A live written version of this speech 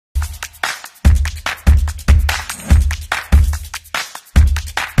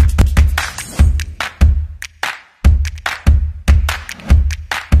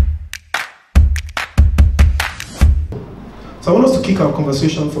kick our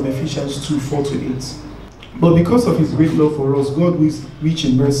conversation from Ephesians 2, 4 to 8. But because of his great love for us, God, who is rich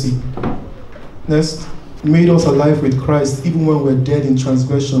in mercy, next, made us alive with Christ even when we're dead in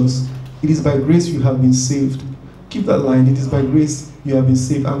transgressions. It is by grace you have been saved. Keep that line. It is by grace you have been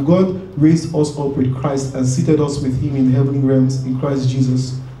saved. And God raised us up with Christ and seated us with him in heavenly realms in Christ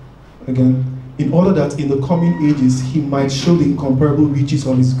Jesus. Again, in order that in the coming ages he might show the incomparable riches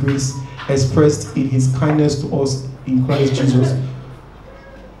of his grace expressed in his kindness to us in Christ Jesus.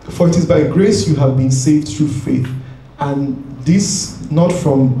 For it is by grace you have been saved through faith, and this not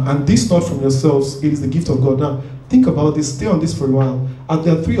from yourselves. It is the gift of God. Now, think about this. Stay on this for a while. And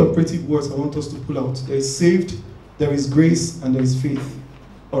there are three operative words I want us to pull out. There is saved, there is grace, and there is faith.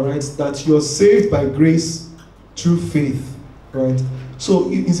 All right, that you're saved by grace through faith. Right. So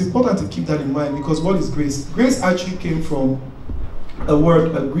it's important to keep that in mind, because what is grace? Grace actually came from a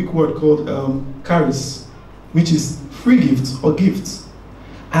Greek word called charis, which is free gift or gift.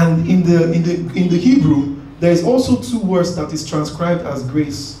 And in the Hebrew, there is also two words that is transcribed as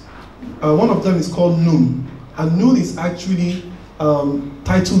grace. One of them is called nun, and nun is actually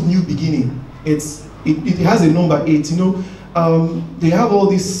titled New Beginning. It has a number 8. You know, they have all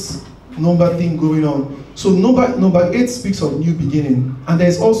this number thing going on. So number 8 speaks of new beginning, and there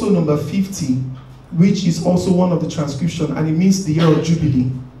is also number 50, which is also one of the transcription, and it means the year of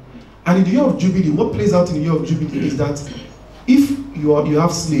Jubilee. And in the year of Jubilee, what plays out in the year of Jubilee is that if you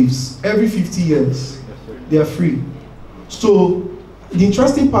have slaves, every 50 years, they are free. So the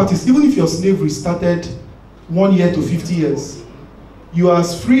interesting part is, even if your slavery started 1 year to 50 years, you are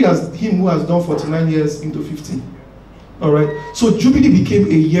as free as him who has done 49 years into 50. All right? So Jubilee became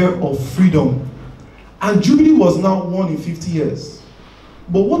a year of freedom. And Jubilee was now 1 in 50 years.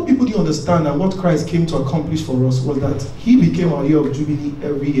 But what people didn't understand, and what Christ came to accomplish for us, was that he became our year of Jubilee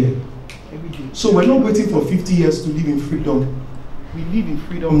every year. So we're not waiting for 50 years to live in freedom. We live in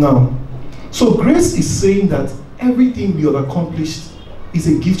freedom now. So grace is saying that everything we have accomplished is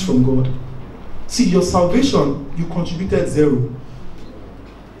a gift from God. See, your salvation, you contributed 0.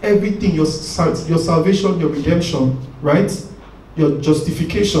 Everything, your salvation, your redemption, right? Your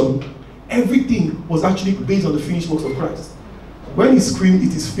justification, everything was actually based on the finished works of Christ. When he screamed,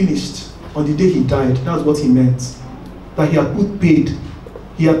 "It is finished," on the day he died, that's what he meant. That he had paid.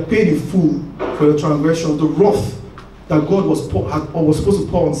 He had paid in full for your transgression. The wrath that God was supposed to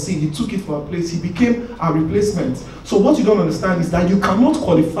pour on sin, he took it from our place. He became our replacement. So what you don't understand is that you cannot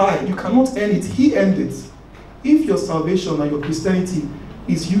qualify. You cannot earn it. He earned it. If your salvation and your Christianity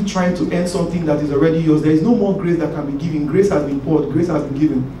is you trying to earn something that is already yours, there is no more grace that can be given. Grace has been poured. Grace has been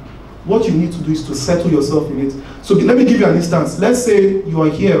given. What you need to do is to settle yourself in it. So let me give you an instance. Let's say you are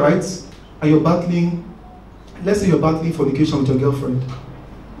here, right? And you're battling, let's say you're battling fornication with your girlfriend.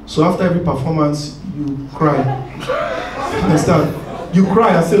 So after every performance, you cry. Understand? You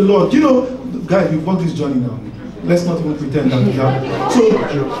cry and say, "Lord, you know, guys, we've walked this journey now. Let's not even pretend that we have." So,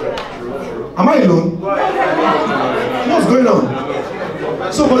 am I alone? What's going on?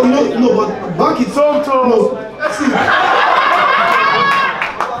 So, but you know, no, but back it up. No, see.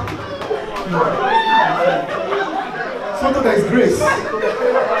 Sometimes there is grace.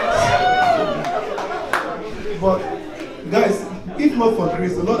 But, guys, if not for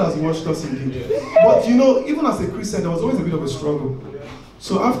grace, the Lord has washed us indeed. But you know, even as a Christian, there was always a bit of a struggle.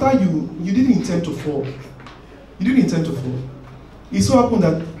 So after you didn't intend to fall. You didn't intend to fall. It so happened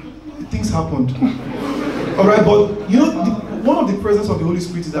that things happened. Alright, but you know, one of the presence of the Holy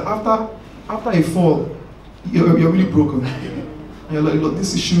Spirit is that after a fall, you're really broken. And you're like, "Lord,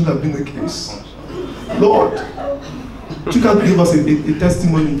 this shouldn't have been the case. Lord." Chuka gave us a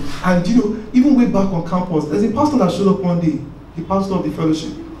testimony. And you know, even way back on campus, there's a pastor that showed up one day, the pastor of the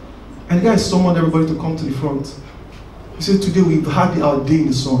fellowship. And the guy summoned everybody to come to the front. He said, "Today we've had our day in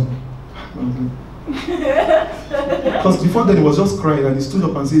the sun." Because before then he was just crying, and he stood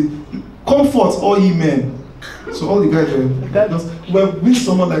up and said, "Comfort all ye men." So all the guys were with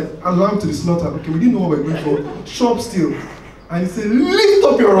someone like a lamb to the slaughter. Okay, we didn't know what we were going for. Show up still. And he said, "Lift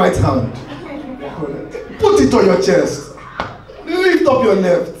up your right hand. Put it on your chest. Lift up your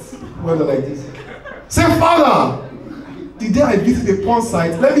left." When they're like this. Say, "Father, the day I visit a porn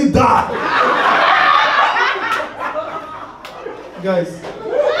site, let me die." Guys,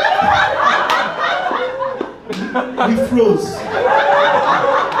 we froze.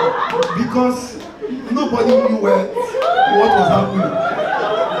 Because nobody knew what was happening.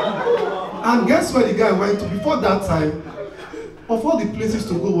 And guess where the guy went to? Before that time, of all the places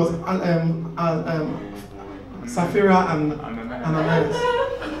to go was Sapphira and Ananias.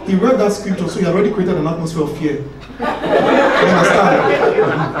 he read that scripture, so he already created an atmosphere of fear. You understand?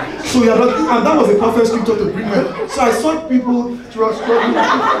 So and that was a perfect scripture to bring me. So I saw people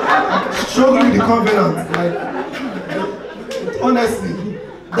struggling with the covenant. Like, honestly,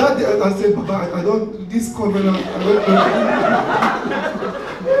 that day I said, Papa, I don't, this covenant, I don't know.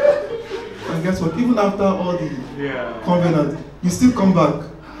 And guess what? Even after all the covenant, you still come back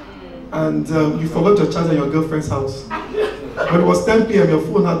and you forgot your charger in your girlfriend's house. When it was 10 p.m., your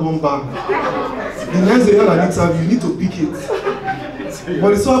phone had one bar. The next day you had an interview, you need to pick it.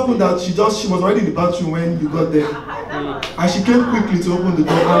 But it so happened that she was already in the bathroom when you got there. And she came quickly to open the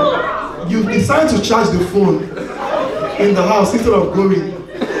door. And you decided to charge the phone in the house instead of going.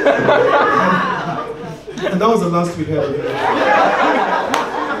 And that was the last we heard.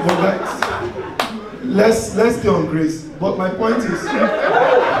 But let's stay on grace. But my point is,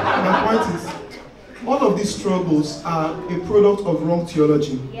 all of these struggles are a product of wrong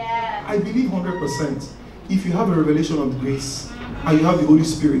theology. Yeah. I believe 100%. If you have a revelation of grace and you have the Holy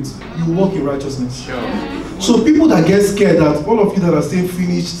Spirit, you walk in righteousness. Sure. So people that get scared that all of you that are saying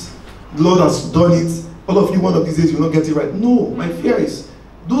finished, the Lord has done it, all of you one of these days you will not get it right. No, my fear is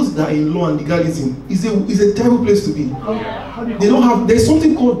those that are in law and legalism is a terrible place to be. Yeah. They don't have, there's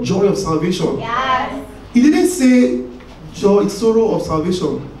something called joy of salvation. Yes. He didn't say joy, sorrow of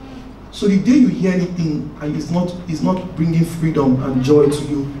salvation. So the day you hear anything and it's not bringing freedom and joy to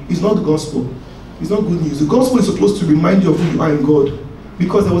you, it's not the gospel. It's not good news. The gospel is supposed to remind you of who you are in God,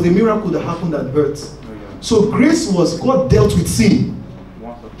 because there was a miracle that happened at birth. So grace was God dealt with sin.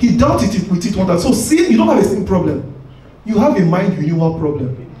 He dealt with it one time. So sin, you don't have a sin problem. You have a mind renewal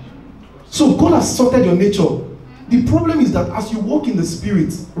problem. So God has sorted your nature. The problem is that as you walk in the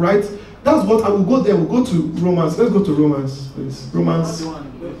Spirit, right? That's what I will go there. We'll go to Romans. Let's go to Romans, please. Romans.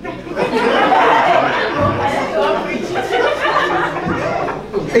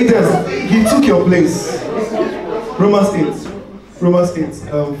 He took your place. Romans 8,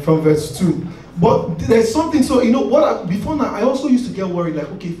 from verse 2. But there's something, so you know what, before now, I also used to get worried, like,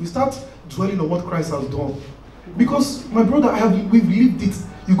 okay, if we start dwelling on what Christ has done, because my brother, we've lived it.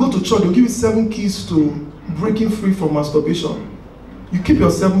 You go to church, they'll give you 7 keys to breaking free from masturbation. You keep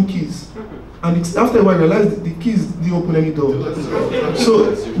your 7 keys. And after a while, you realize the keys didn't open any door.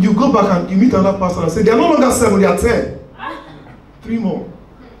 So you go back and you meet another pastor and say, they are no longer 7, they are 10. 3 more.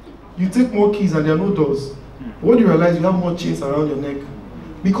 You take more keys and there are no doors. What do you realize? You have more chains around your neck.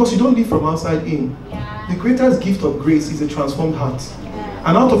 Because you don't live from outside in. Yeah. The greatest gift of grace is a transformed heart. Yeah.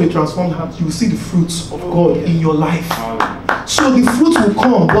 And out of a transformed heart, you will see the fruits of God in your life. So the fruits will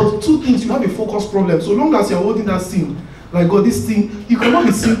come, but 2 things, you have a focus problem. So long as you're holding that sin, like God, this thing, you cannot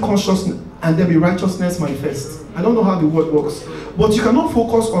be sin conscious and then be righteousness manifest. I don't know how the word works. But you cannot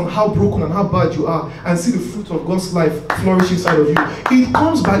focus on how broken and how bad you are and see the fruit of God's life flourish inside of you. It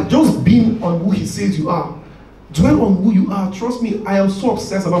comes by just being on who He says you are. Dwell on who you are. Trust me, I am so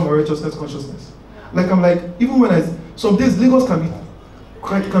obsessed about my righteousness consciousness. Like I'm like, even when some days Lagos can be a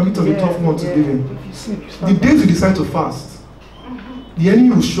tough one to live in. The days you decide to fast, the enemy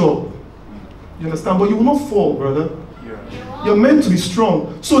will show up. You understand? But you will not fall, brother. You're meant to be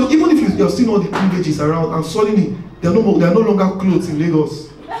strong. So even if you're seeing all the privileges around and suddenly there are no longer clothes in Lagos.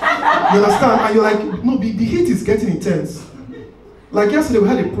 You understand? And you're like, no, the heat is getting intense. Like yesterday we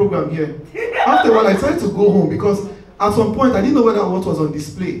had a program here. After a while I tried to go home because at some point I didn't know whether what was on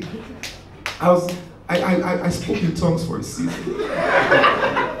display. I spoke in tongues for a season.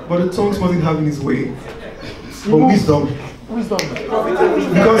 But the tongues wasn't having its way. But wisdom.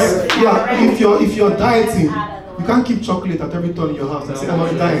 Because if you're dieting, you can't keep chocolate at every turn in your house and say, I'm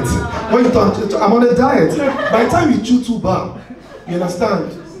on a diet. When you talk, I'm on a diet. By the time you chew 2 bar, you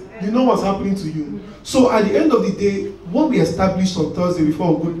understand? You know what's happening to you. So at the end of the day, what we established on Thursday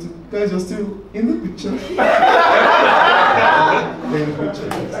before we go to, guys, you're still in the picture.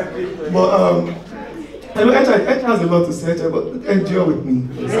 But I know Eche has a lot to say, but endure with me.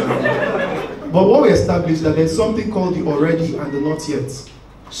 But what we established is that there's something called the already and the not yet.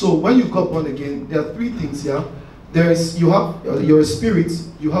 So when you got born again, there are 3 things here. You're a spirit,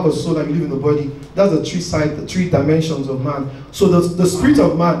 you have a soul, and you live in the body. That's the 3 dimensions of man. So the spirit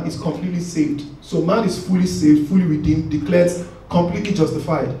of man is completely saved. So man is fully saved, fully redeemed, declared, completely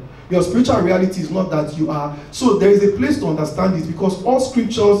justified. Your spiritual reality is not that you are. So there is a place to understand this, because all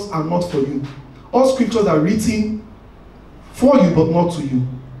scriptures are not for you. All scriptures are written for you, but not to you.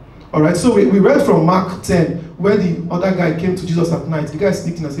 All right, so we read from Mark 10, where the other guy came to Jesus at night. The guy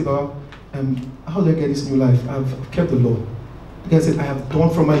sneaked in and said, Baba, how do I get this new life? I've kept the law. The guy said, I have done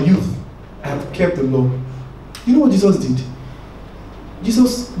from my youth. I have kept the law. You know what Jesus did?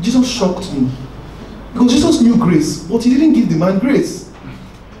 Jesus shocked me. Because Jesus knew grace, but he didn't give the man grace.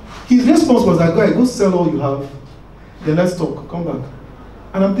 His response was like, guy, go sell all you have, then let's talk, come back.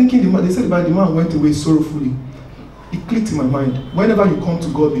 And I'm thinking, they said the man went away sorrowfully. It clicked in my mind. Whenever you come to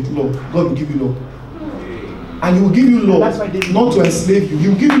God with law, God will give you law. And He will give you law not to enslave you. He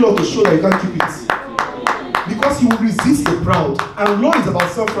will give you law to show that you can't keep it. Because He will resist the proud. And law is about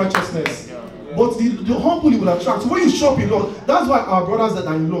self-righteousness. But the humble He will attract. So when you shop in law, that's why our brothers that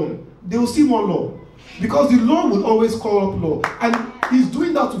are in law, they will see more law. Because the law will always call up law. And He's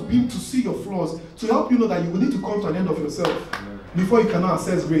doing that to see your flaws, to help you know that you will need to come to an end of yourself before you can now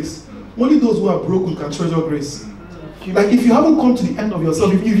access grace. Only those who are broken can treasure grace. Like if you haven't come to the end of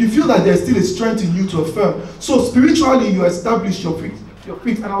yourself, if you feel that there's still a strength in you to affirm, so spiritually you establish your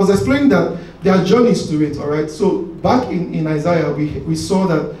feet. And I was explaining that there are journeys to it, all right? So back in Isaiah, we saw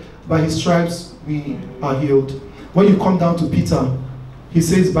that by His stripes we are healed. When you come down to Peter, he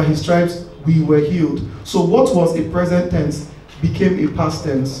says by His stripes we were healed. So what was a present tense became a past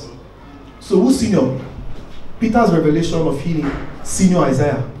tense. So who's senior? Peter's revelation of healing, senior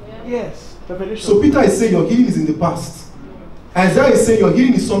Isaiah. Yes. Revelation. So Peter is saying your healing is in the past. Isaiah is saying your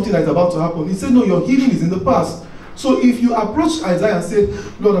healing is something that is about to happen. He said no, your healing is in the past. So if you approach Isaiah and say,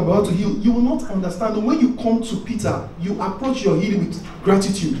 Lord, I'm about to heal, you will not understand. And when you come to Peter, you approach your healing with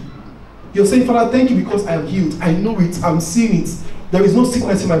gratitude. You're saying, Father, thank you because I am healed. I know it. I'm seeing it. There is no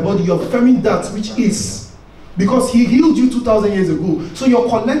sickness in my body. You're affirming that which is. Because He healed you 2,000 years ago. So you're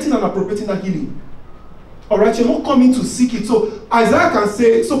collecting and appropriating that healing. Alright, you're not coming to seek it. So Isaiah can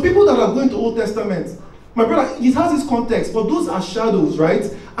say, so people that are going to Old Testament, my brother, it has its context, but those are shadows, right?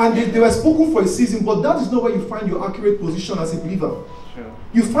 And they were spoken for a season, but that is not where you find your accurate position as a believer. Sure.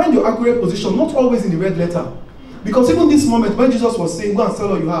 You find your accurate position not always in the red letter. Because even this moment, when Jesus was saying, go and sell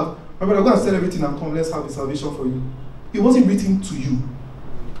all you have, my brother, go and sell everything and come, let's have the salvation for you. It wasn't written to you.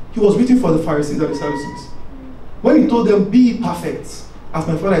 He was written for the Pharisees and the Sadducees. When He told them, be ye perfect, as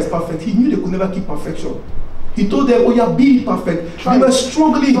my Father is perfect, He knew they could never keep perfection. He told them, oh yeah, be perfect. They were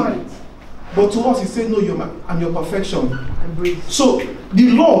struggling. But to us, He said, no, I'm your perfection. So,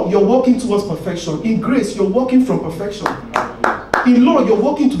 the law, you're working towards perfection. In grace, you're working from perfection. In law, you're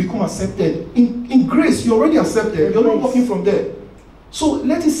working to become accepted. In grace, you're already accepted. You're not working from there. So,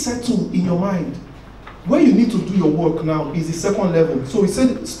 let it settle in your mind. Where you need to do your work now is the second level. So, we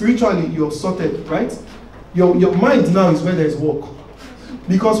said spiritually, you're sorted, right? Your mind now is where there is work.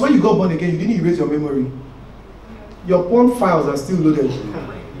 Because when you got born again, you didn't erase your memory. Your porn files are still loaded.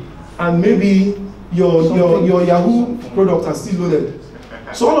 And maybe your Yahoo products are still loaded.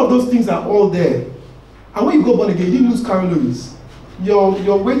 So all of those things are all there. And when you go born again, you didn't lose calories.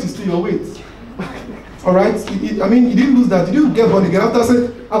 Your weight is still your weight. Alright? I mean, you didn't lose that. You didn't get born again. After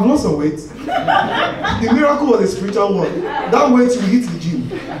saying, I've lost some weight. The miracle was a spiritual one. That weight will hit the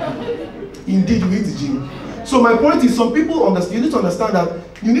gym. Indeed, you hit the gym. So my point is, some people understand, you need to understand that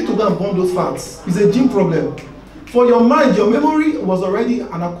you need to go and burn those fats. It's a gym problem. For your mind, your memory was already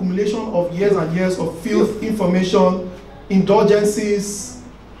an accumulation of years and years of filth, information, indulgences.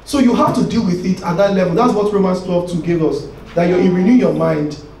 So you have to deal with it at that level. That's what Romans 12:2 gave us. That you renew your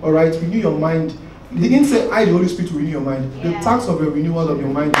mind, all right? Renew your mind. They didn't say, I, the Holy Spirit, will renew your mind. The task of the renewal of your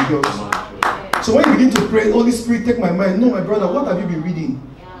mind is yours. So when you begin to pray, Holy Spirit, take my mind. No, my brother, what have you been reading?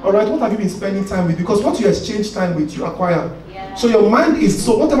 All right, what have you been spending time with? Because what you exchange time with, you acquire. So your mind is,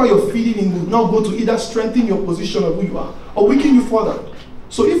 so whatever you're feeding in will now go to either strengthen your position of who you are or weaken you further.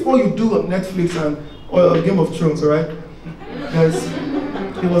 So if all you do on Netflix and or Game of Thrones, all right, guys,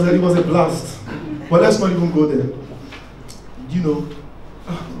 it was a blast. But let's not even go there. You know,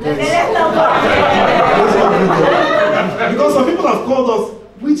 let's not go there. Because some people have called us,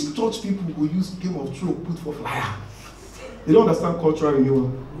 which church people will use Game of Thrones put for flyer? They don't understand cultural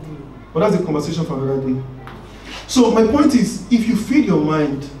renewal. But that's a conversation for another day. So my point is, if you feed your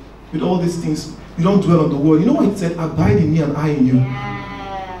mind with all these things, you don't dwell on the word. You know what it said? Abide in me and I in you.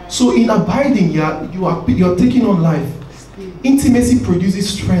 Yeah. So in abiding, you're taking on life. Intimacy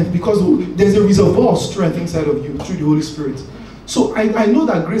produces strength because there's a reservoir of strength inside of you through the Holy Spirit. So I know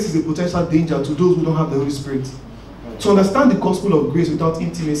that grace is a potential danger to those who don't have the Holy Spirit. To understand the gospel of grace without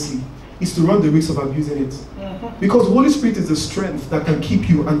intimacy is to run the risk of abusing it. Because the Holy Spirit is the strength that can keep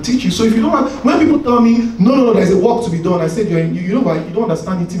you and teach you. So if you don't have, when people tell me, no, there's a work to be done, I said, you know why? You don't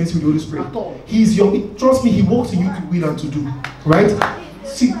understand intimacy with the Holy Spirit. At all. He's your, trust me, He works in you to will and to do. Right?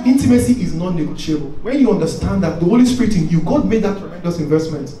 See, intimacy is non-negotiable. When you understand that the Holy Spirit in you, God made that tremendous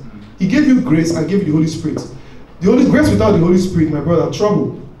investment. He gave you grace and gave you the Holy Spirit. The Holy grace without the Holy Spirit, my brother,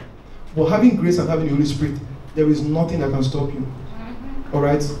 trouble. But having grace and having the Holy Spirit, there is nothing that can stop you.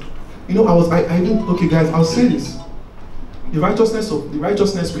 Alright? You know, okay guys, I'll say this. The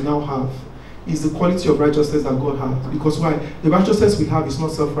righteousness we now have is the quality of righteousness that God has. Because why? The righteousness we have is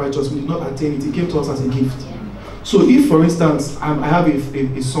not self-righteous. We did not attain it. It came to us as a gift. So if, for instance, I have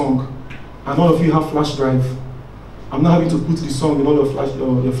a song, and all of you have flash drive, I'm not having to put the song in all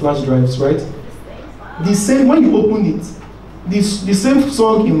your flash drives, right? The same, when you open it, the same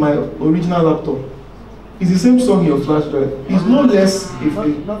song in my original laptop is the same song in your flash drive. It's no less.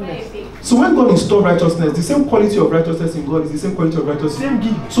 So when God installed righteousness, the same quality of righteousness in God is the same quality of righteousness. Same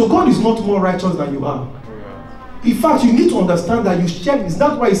gift. So God is not more righteous than you are. In fact, you need to understand that you share this.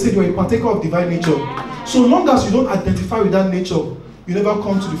 That's why he said you're a partaker of divine nature. So long as you don't identify with that nature, you never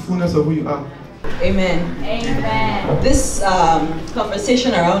come to the fullness of who you are. Amen. Amen. This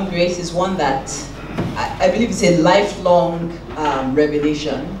conversation around grace is one that I believe is a lifelong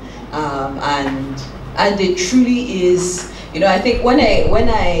revelation, and it truly is. You know, I think when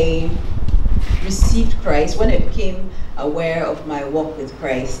I received Christ, when I became aware of my walk with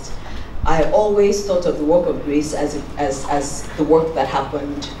Christ, I always thought of the work of grace as the work that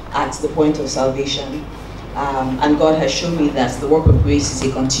happened at the point of salvation. And God has shown me that the work of grace is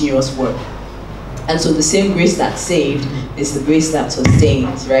a continuous work. And so the same grace that saved is the grace that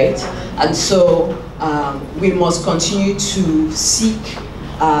sustains, right? And so we must continue to seek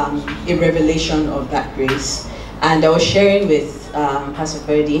a revelation of that grace. And I was sharing with Pastor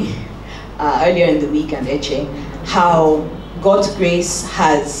Ferdy earlier in the week and Eche how God's grace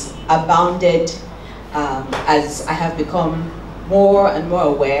has abounded as I have become more and more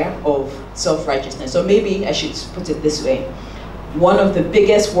aware of self-righteousness. So maybe I should put it this way. One of the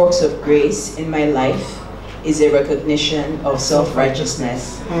biggest works of grace in my life is a recognition of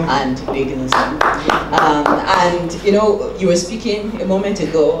self-righteousness and legalism. And you know, you were speaking a moment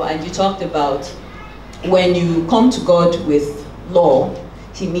ago and you talked about when you come to God with law,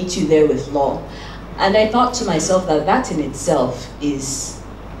 he meets you there with law. And I thought to myself that that in itself is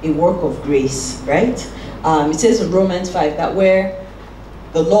a work of grace, right? It says in Romans 5 that where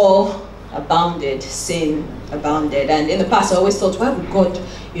the law abounded, sin abounded. And in the past I always thought, why would God,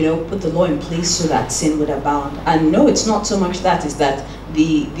 you know, put the law in place so that sin would abound? And no, it's not so much that, is that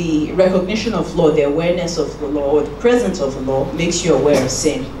the recognition of law, the awareness of the law, or the presence of the law makes you aware of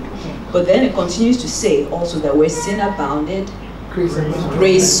sin. But then it continues to say also that where sin abounded,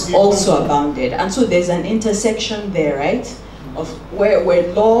 grace also abounded. And so there's an intersection there, right? Of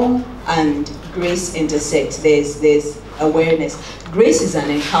where law and grace intersect, there's awareness. Grace is an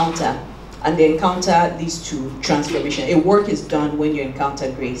encounter, and the encounter leads to transformation. A work is done when you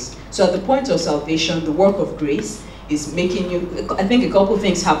encounter grace. So at the point of salvation, the work of grace is making you, I think a couple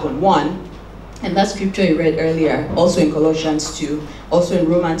things happen. One, and that scripture you read earlier, also in Colossians 2, also in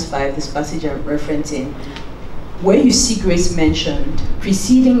Romans 5, this passage I'm referencing, where you see grace mentioned,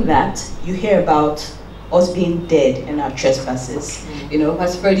 preceding that, you hear about us being dead in our trespasses. You know,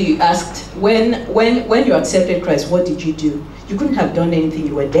 Pastor Ferdy asked, when you accepted Christ, what did you do? You couldn't have done anything,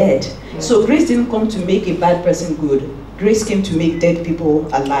 you were dead. So grace didn't come to make a bad person good. Grace came to make dead people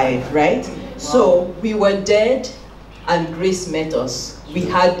alive, right? Wow. So we were dead and grace met us. We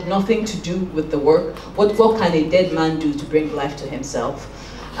had nothing to do with the work. What can a dead man do to bring life to himself?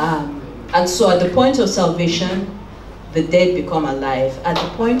 And so at the point of salvation, the dead become alive. At the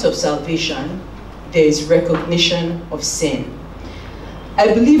point of salvation, there is recognition of sin.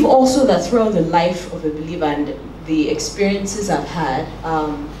 I believe also that throughout the life of a believer and the experiences I've had,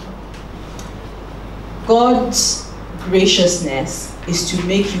 God's graciousness is to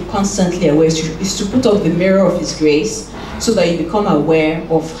make you constantly aware, is to put up the mirror of his grace so that you become aware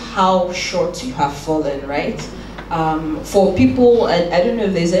of how short you have fallen, right? For people, I don't know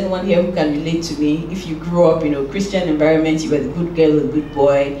if there's anyone here who can relate to me. If you grew up in a Christian environment, you were the good girl, the good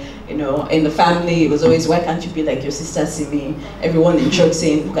boy. You know, in the family, it was always, why can't you be like your sister Simi? Everyone in church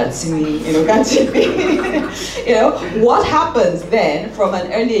saying, look at Simi, you know, can't you be? You know, what happens then from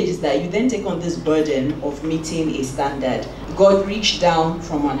an early age is that you then take on this burden of meeting a standard. God reached down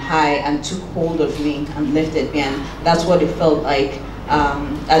from on high and took hold of me and lifted me, and that's what it felt like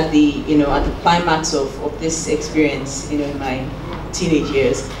at the climax of this experience, you know, in my teenage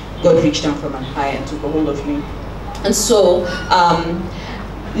years. God reached down from on high and took a hold of me. And so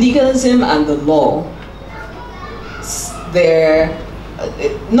legalism and the law, they're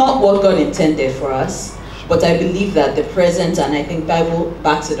not what God intended for us, but I believe that the present, and I think Bible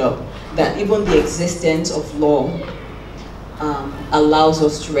backs it up, that even the existence of law allows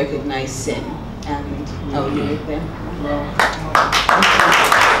us to recognize sin. And I'll leave it there.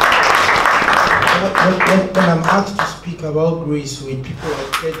 When I'm asked to speak about grace with people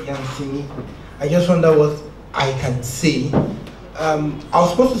like Ferdy and Simi, I just wonder what I can say. I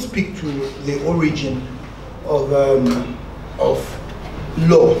was supposed to speak to the origin of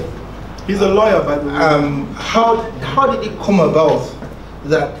law, He's a lawyer, by the way. How did it come about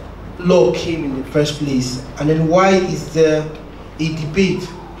that law came in the first place, and then why is there a debate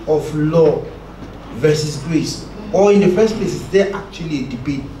of law versus grace? Or in the first place, is there actually a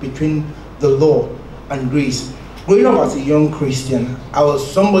debate between the law and grace? Growing up as a young Christian, I was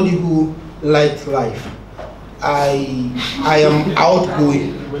somebody who liked life. I am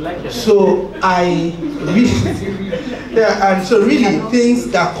outgoing, so I really, yeah, and so really things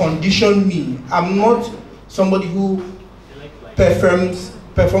that condition me. I'm not somebody who performs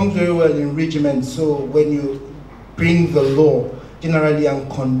very well in regiment. So when you bring the law generally and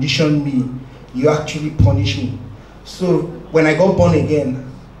condition me, you actually punish me. So when I got born again,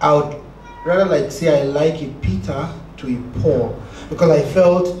 I would rather like say I like a Peter to a Paul, because I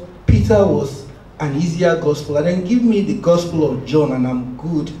felt Peter was an easier gospel, and then give me the gospel of John and I'm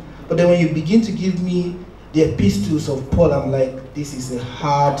good. But then when you begin to give me the epistles of Paul, I'm like, this is a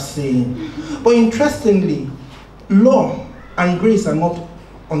hard saying. But interestingly, law and grace are not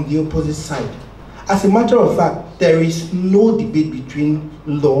on the opposite side. As a matter of fact, there is no debate between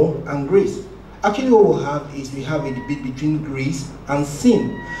law and grace. Actually, what we have is we have a debate between grace and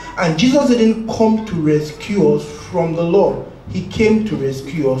sin. And Jesus didn't come to rescue us from the law. He came to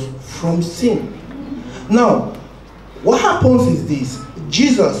rescue us from sin. Now, what happens is this: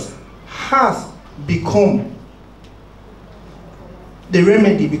 Jesus has become the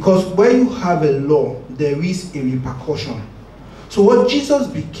remedy, because where you have a law, there is a repercussion. So what Jesus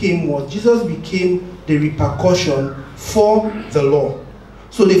became was, Jesus became the repercussion for the law.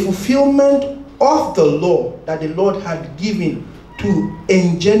 So the fulfillment of the law that the Lord had given to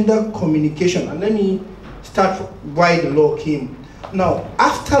engender communication. And let me start why the law came. Now,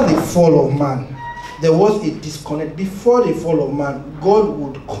 after the fall of man, there was a disconnect. Before the fall of man, God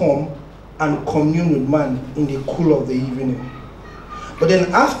would come and commune with man in the cool of the evening. But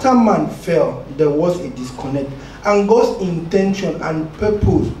then after man fell, there was a disconnect. And God's intention and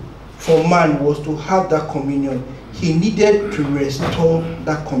purpose for man was to have that communion. He needed to restore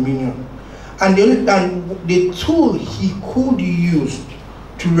that communion. And the tool he could use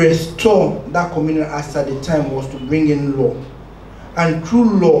to restore that communion at the time was to bring in law. And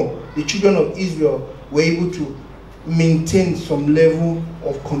through law, the children of Israel were able to maintain some level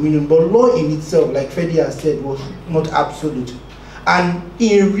of communion. But law in itself, like Ferdy has said, was not absolute. And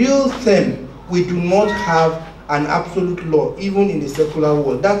in real terms, we do not have an absolute law, even in the secular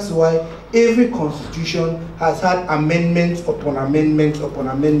world. That's why every constitution has had amendments upon amendments upon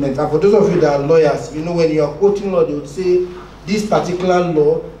amendments. And for those of you that are lawyers, you know, when you are quoting law, they would say this particular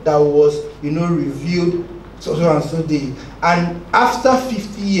law that was, you know, reviewed so and so day. And after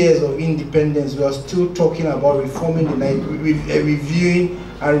 50 years of independence, we are still talking about reforming reviewing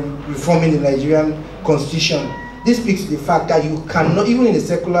and reforming the Nigerian constitution. This speaks to the fact that you cannot, even in the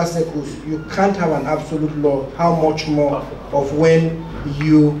secular circles, you can't have an absolute law. How much more of when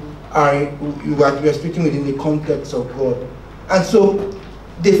you are speaking within the context of God. And so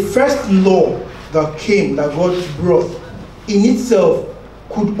the first law that came, that God brought, in itself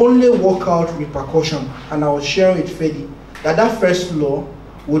could only work out repercussion. And I was sharing with Ferdy that first law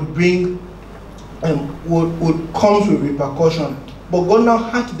would bring would come with repercussion. But God now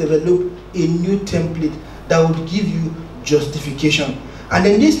had to develop a new template that would give you justification. And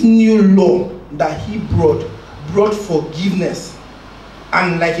then this new law that he brought forgiveness.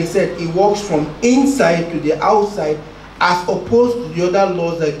 And like I said, it works from inside to the outside, as opposed to the other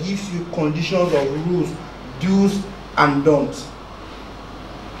laws that gives you conditions of rules, do's and don'ts.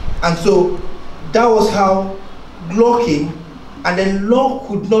 And so that was how law came. And then law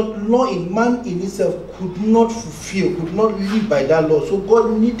in man in itself could not fulfill, could not live by that law. So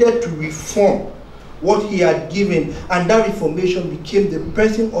God needed to reform what he had given, and that reformation became the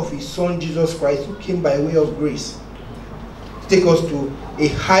person of his son Jesus Christ, who came by way of grace to take us to a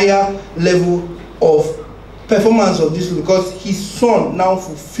higher level of performance of this law, because his son now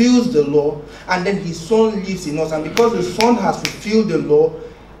fulfills the law, and then his son lives in us. And because the son has fulfilled the law,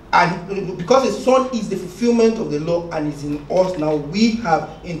 and because the son is the fulfillment of the law and is in us now, we have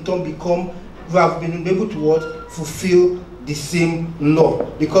in turn we have been able to what? Fulfill the same law,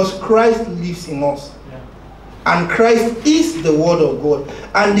 because Christ lives in us. And Christ is the word of God,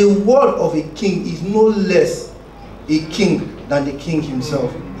 and the word of a king is no less a king than the king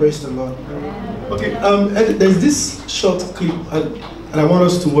himself. Praise the Lord. Okay, there's this short clip and I want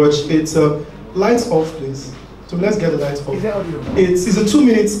us to watch. It's lights off, please. So let's get the lights off. Is that audio? It's a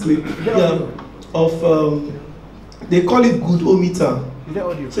 2-minute clip of they call it good ometer. Is that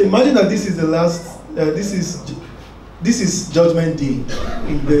audio? So imagine that this is the last this is Judgment Day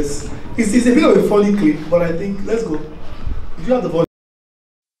in this. It's a bit of a funny clip, but I think, let's go. If you have the volume.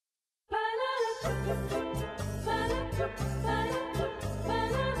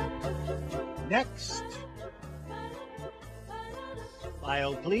 Next.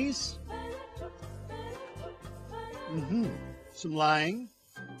 File, please. Some lying,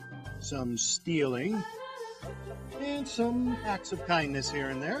 some stealing, and some acts of kindness here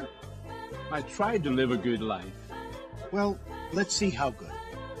and there. I tried to live a good life. Well, let's see how good.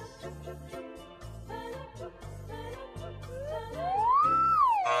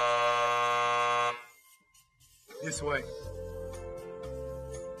 This way.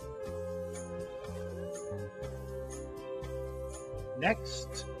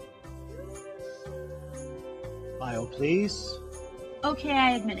 Next. File, please. Okay,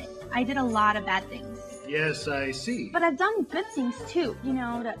 I admit it. I did a lot of bad things. Yes, I see. But I've done good things too,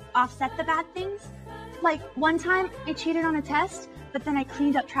 to offset the bad things. Like, one time, I cheated on a test, but then I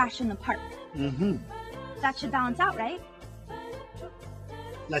cleaned up trash in the park. That should balance out, right?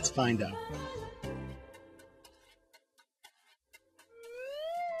 Let's find out.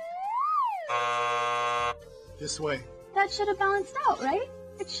 This way. That should have balanced out, right?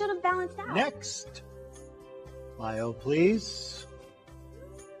 It should have balanced out. Next. File, please.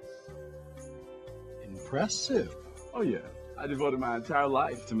 Impressive. Oh yeah, I devoted my entire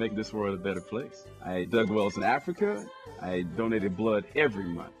life to make this world a better place. I dug wells in Africa, I donated blood every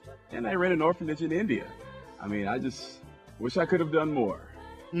month, and I ran an orphanage in India. I mean, I just wish I could have done more.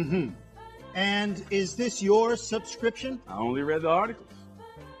 And is this your subscription? I only read the articles.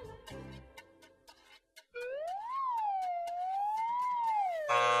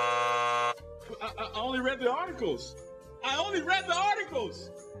 I only read the articles. I only read the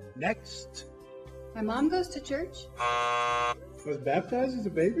articles. Next. My mom goes to church. Was baptized as a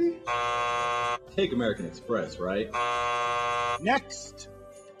baby? Take American Express, right? Next.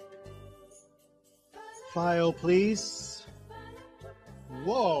 File, please.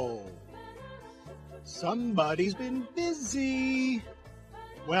 Whoa. Somebody's been busy.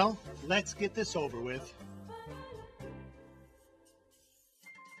 Well, let's get this over with.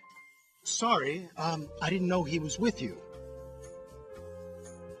 Sorry, I didn't know he was with you.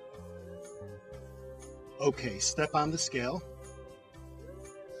 Okay, step on the scale.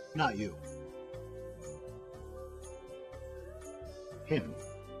 Not you. Him.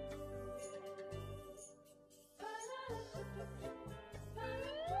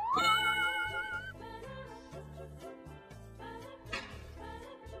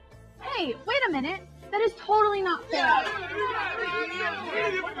 Hey, wait a minute. That is totally not fair.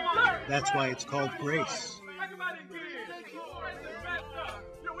 That's why it's called grace.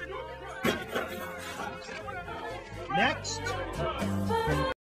 Next.